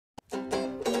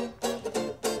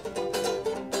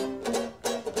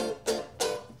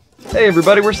Hey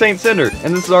everybody, we're St. Cinder,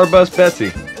 and this is our bus,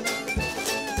 Betsy.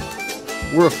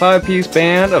 We're a 5-piece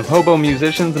band of hobo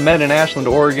musicians that met in Ashland,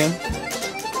 Oregon.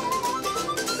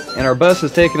 And our bus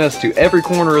has taken us to every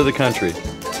corner of the country.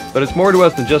 But it's more to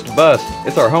us than just a bus,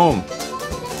 it's our home.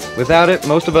 Without it,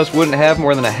 most of us wouldn't have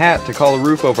more than a hat to call a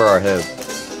roof over our heads.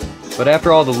 But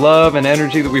after all the love and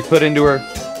energy that we've put into her,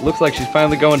 it looks like she's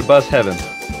finally going to bus heaven.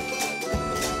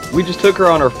 We just took her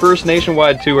on our first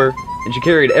nationwide tour, and she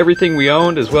carried everything we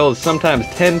owned, as well as sometimes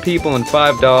 10 people and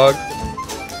 5 dogs.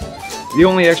 The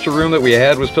only extra room that we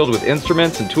had was filled with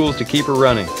instruments and tools to keep her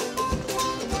running.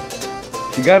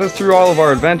 She got us through all of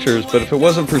our adventures, but if it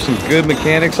wasn't for some good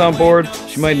mechanics on board,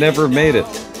 she might never have made it.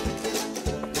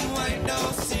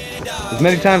 As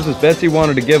many times as Betsy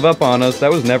wanted to give up on us,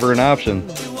 that was never an option.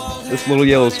 This little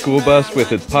yellow school bus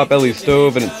with its Potbelly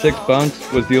stove and its 6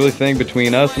 bunks was the only thing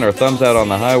between us and our thumbs out on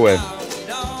the highway.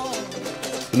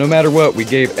 But no matter what, we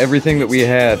gave everything that we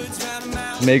had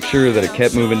to make sure that it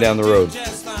kept moving down the road.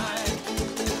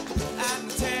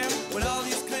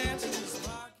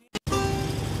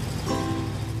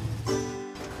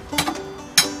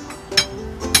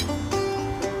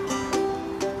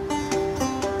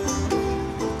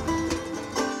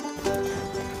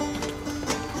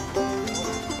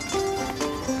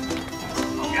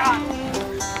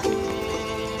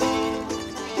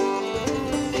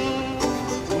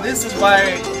 This is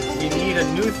why you need a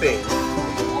new thing,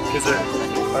 because our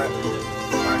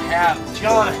hat,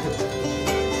 John.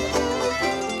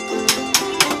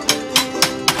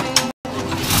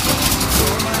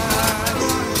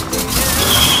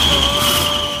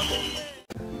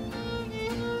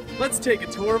 Let's take a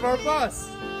tour of our bus.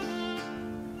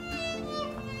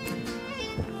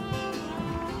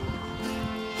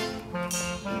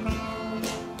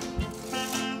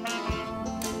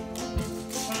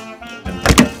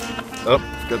 Oh,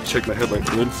 got to check my headlight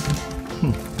fluid.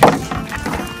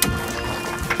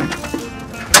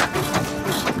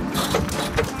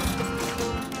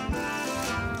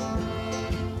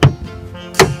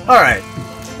 Alright,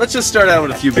 let's just start out with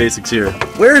a few basics here.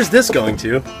 Where is this going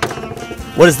to?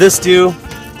 What does this do?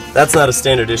 That's not a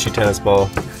standard issue tennis ball.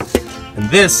 And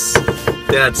this,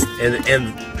 and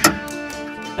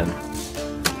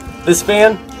this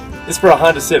fan is for a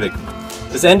Honda Civic.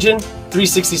 This engine,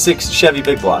 366 Chevy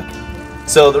Big Block.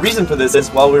 So the reason for this is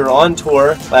while we were on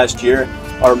tour last year,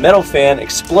 our metal fan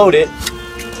exploded,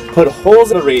 put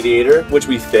holes in the radiator, which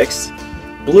we fixed,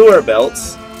 blew our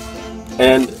belts,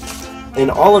 and in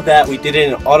all of that we did it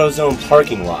in an AutoZone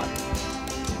parking lot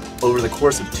over the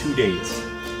course of 2 days.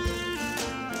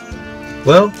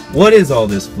 Well, what is all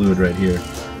this fluid right here?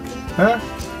 Huh?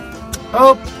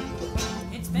 Oh,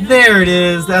 there it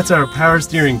is. That's our power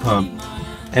steering pump.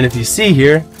 And if you see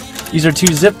here, these are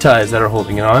 2 zip ties that are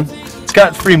holding it on. It's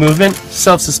got free movement,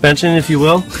 self-suspension if you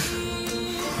will.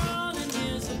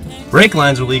 Brake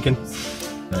lines are leaking.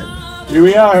 Here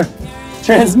we are.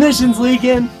 Transmission's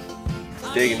leaking.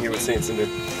 Digging here with St. Cinder.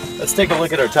 Let's take a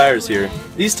look at our tires here.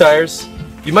 These tires,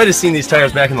 you might have seen these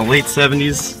tires back in the late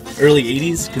 70s, early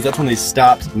 80s, because that's when they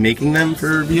stopped making them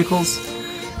for vehicles.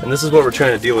 And this is what we're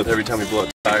trying to deal with every time we blow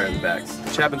a tire in the back,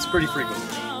 which happens pretty frequently.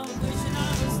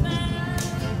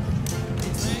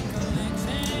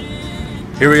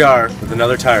 Here we are with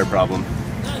another tire problem.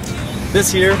 This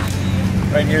here,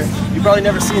 right here, you've probably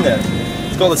never seen that.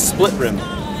 It's called a split rim.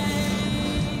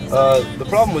 The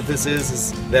problem with this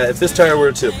is that if this tire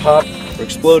were to pop or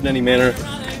explode in any manner,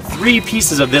 3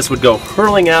 pieces of this would go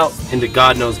hurling out into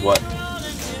God knows what.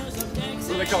 What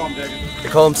do they call them, Dick? They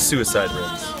call them suicide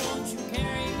rims.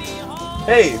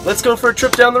 Hey, let's go for a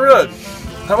trip down the road.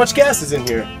 How much gas is in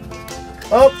here?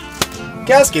 Oh,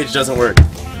 gas gauge doesn't work.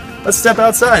 Let's step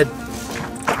outside.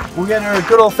 We'll get our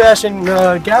good old-fashioned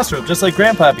gas rope, just like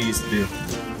Grandpappy used to do.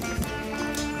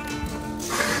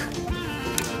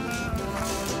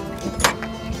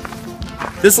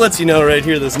 This lets you know right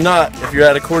here there's not if you're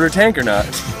at a quarter tank or not.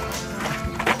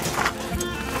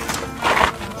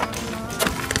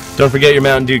 Don't forget your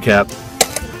Mountain Dew cap.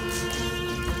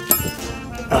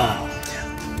 Oh,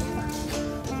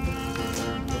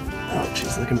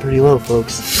 she's looking pretty low,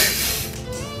 folks.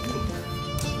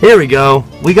 Here we go.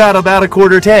 We got about a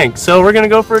quarter tank, so we're gonna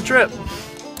go for a trip.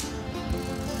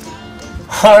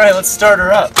 All right, let's start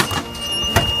her up.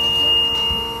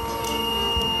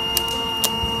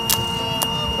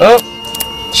 Oh,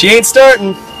 she ain't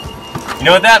starting. You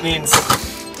know what that means.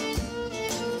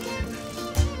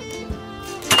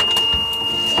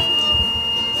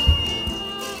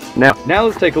 Now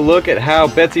let's take a look at how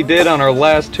Betsy did on our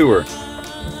last tour.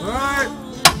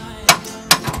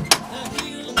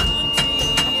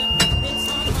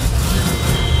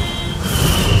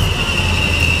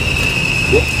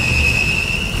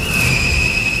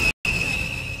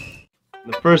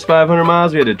 First 500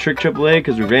 miles we had to trick AAA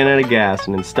because we ran out of gas,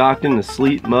 and in Stockton, the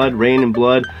sleet, mud, rain, and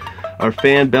blood, our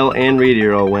fan, belt, and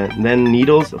radiator all went. And then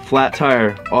Needles, a flat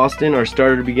tire. Austin, our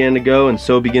starter began to go, and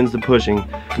so begins the pushing.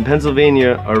 In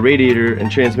Pennsylvania, our radiator and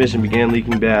transmission began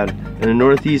leaking bad. In the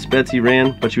Northeast, Betsy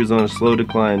ran, but she was on a slow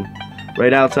decline.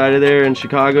 Right outside of there in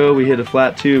Chicago, we hit a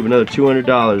flat tube, another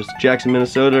 $200. Jackson,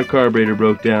 Minnesota, our carburetor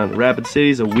broke down. Rapid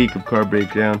City's a week of car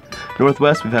breakdown.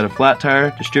 Northwest, we've had a flat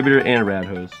tire, distributor, and a rad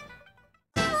hose.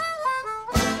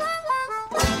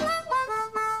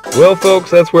 Well, folks,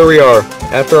 that's where we are.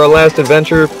 After our last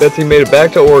adventure, Betsy made it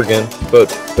back to Oregon, but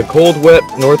the cold, wet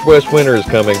Northwest winter is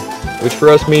coming, which for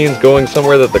us means going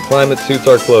somewhere that the climate suits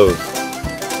our clothes.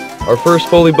 Our first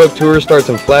fully booked tour starts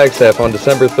in Flagstaff on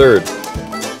December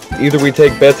 3rd. Either we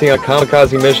take Betsy on a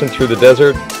kamikaze mission through the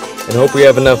desert and hope we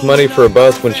have enough money for a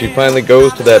bus when she finally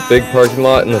goes to that big parking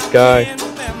lot in the sky,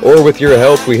 or with your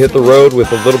help we hit the road with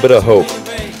a little bit of hope.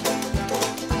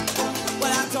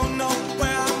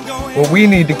 What we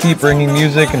need to keep bringing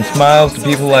music and smiles to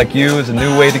people like you is a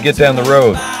new way to get down the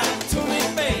road.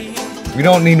 We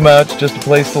don't need much, just a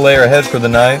place to lay our head for the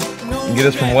night and get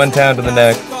us from one town to the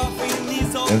next.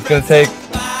 And it's going to take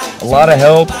a lot of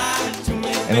help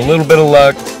and a little bit of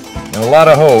luck and a lot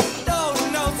of hope.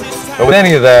 But with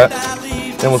any of that,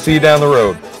 then we'll see you down the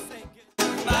road.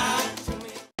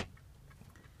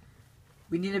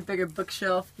 We need a bigger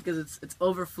bookshelf because it's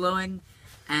overflowing.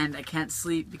 And I can't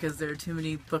sleep because there are too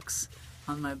many books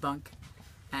on my bunk,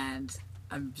 and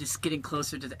I'm just getting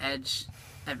closer to the edge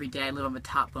every day. I live on the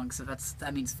top bunk, so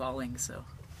that means falling, so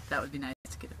that would be nice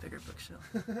to get a bigger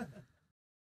bookshelf.